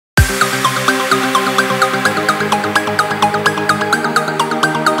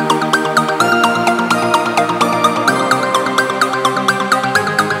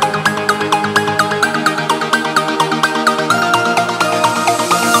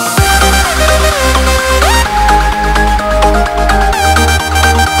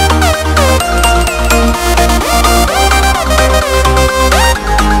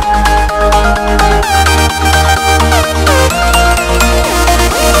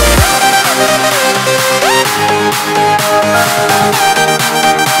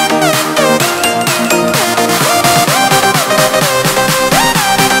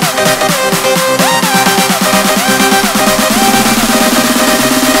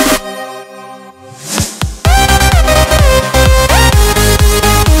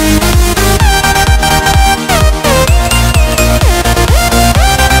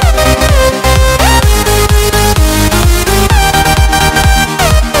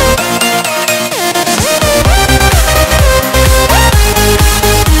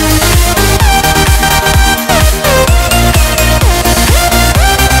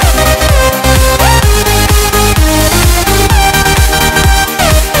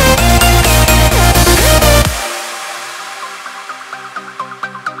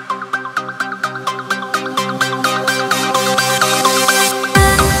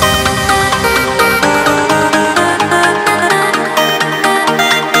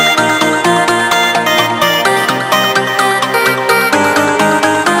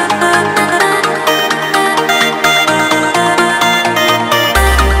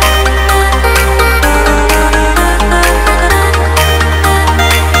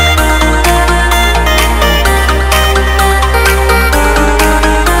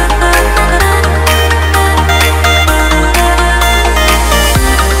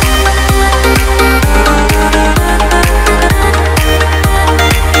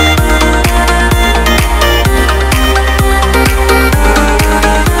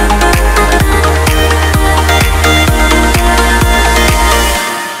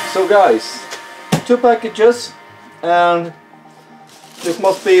2 packages, and this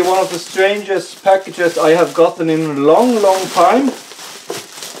must be one of the strangest packages I have gotten in a long time.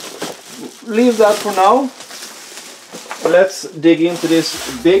 Leave that for now. Let's dig into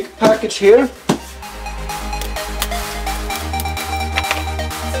this big package here.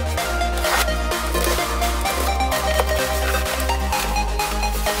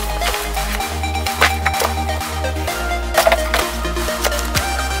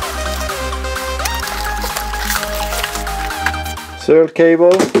 Serial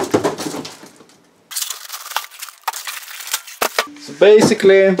cable. So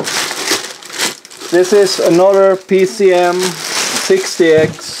basically, this is another PCM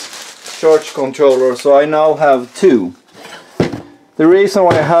 60X charge controller, so I now have 2. The reason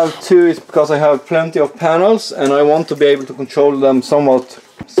why I have 2 is because I have plenty of panels and I want to be able to control them somewhat.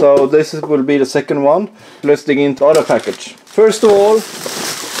 So this will be the second one. Let's dig into the other package. First of all,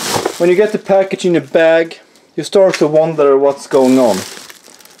 when you get the package in the bag, you start to wonder what's going on.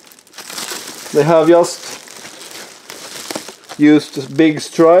 They have just used this big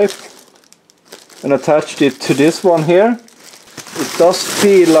stripe and attached it to this one here. It does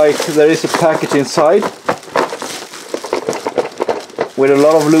feel like there is a package inside with a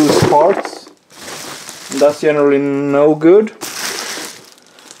lot of loose parts, and that's generally no good.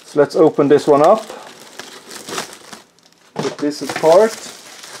 So let's open this one up, put this apart.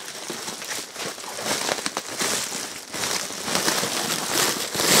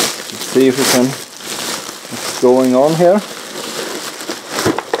 Let's see if we can, what's going on here.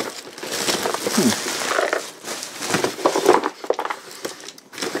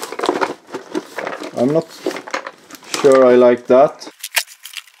 I'm not sure I like that.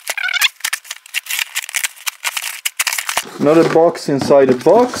 Another box inside a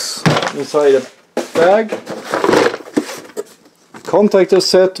box, inside a bag. Contactor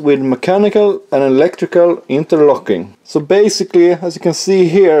set with mechanical and electrical interlocking. So basically, as you can see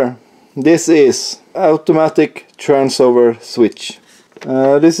here, this is automatic transfer switch.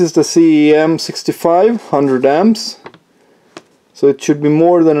 This is the CEM 65 100 amps. So it should be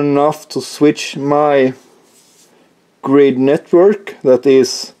more than enough to switch my grid network. That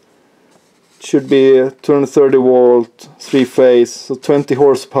is, should be 230 volt, 3-phase, so 20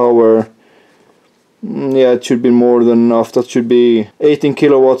 horsepower. Yeah, it should be more than enough. That should be 18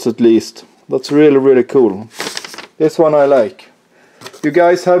 kilowatts at least. That's really cool. This one I like. You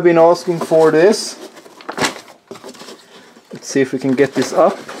guys have been asking for this. Let's see if we can get this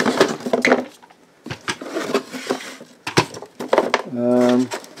up.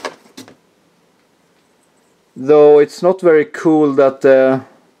 Though it's not very cool that the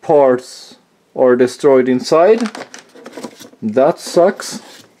parts are destroyed inside. That sucks.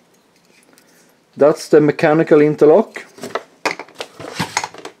 That's the mechanical interlock.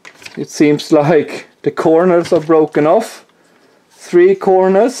 It seems like the corners are broken off. 3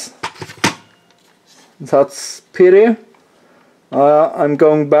 corners. That's pity. I'm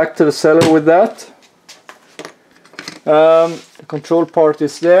going back to the seller with that. The control part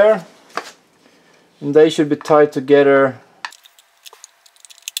is there, and they should be tied together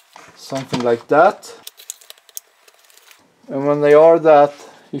something like that. And when they are that,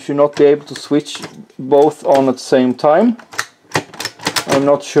 you should not be able to switch both on at the same time. I'm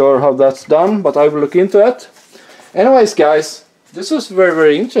not sure how that's done, but I will look into it. Anyways guys, this was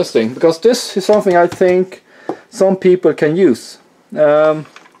very interesting, because this is something I think some people can use.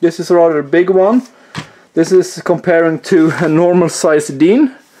 This is a rather big one. This is comparing to a normal size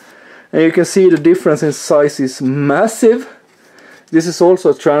DIN, and you can see the difference in size is massive. This is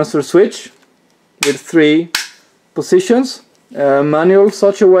also a transfer switch with 3 positions, manual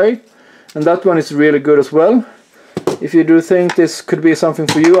such a way, and that one is really good as well. If you do think this could be something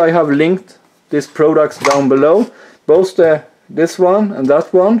for you, I have linked these products down below, both this one and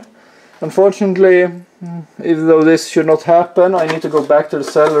that one. Unfortunately, even though this should not happen, I need to go back to the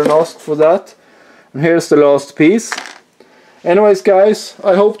seller and ask for that. And here's the last piece. Anyways guys,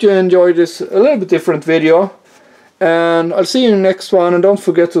 I hope you enjoyed this a little bit different video, and I'll see you in the next one. And don't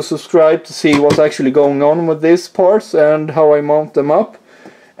forget to subscribe to see what's actually going on with these parts and how I mount them up.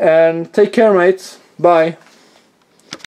 And take care mates, bye.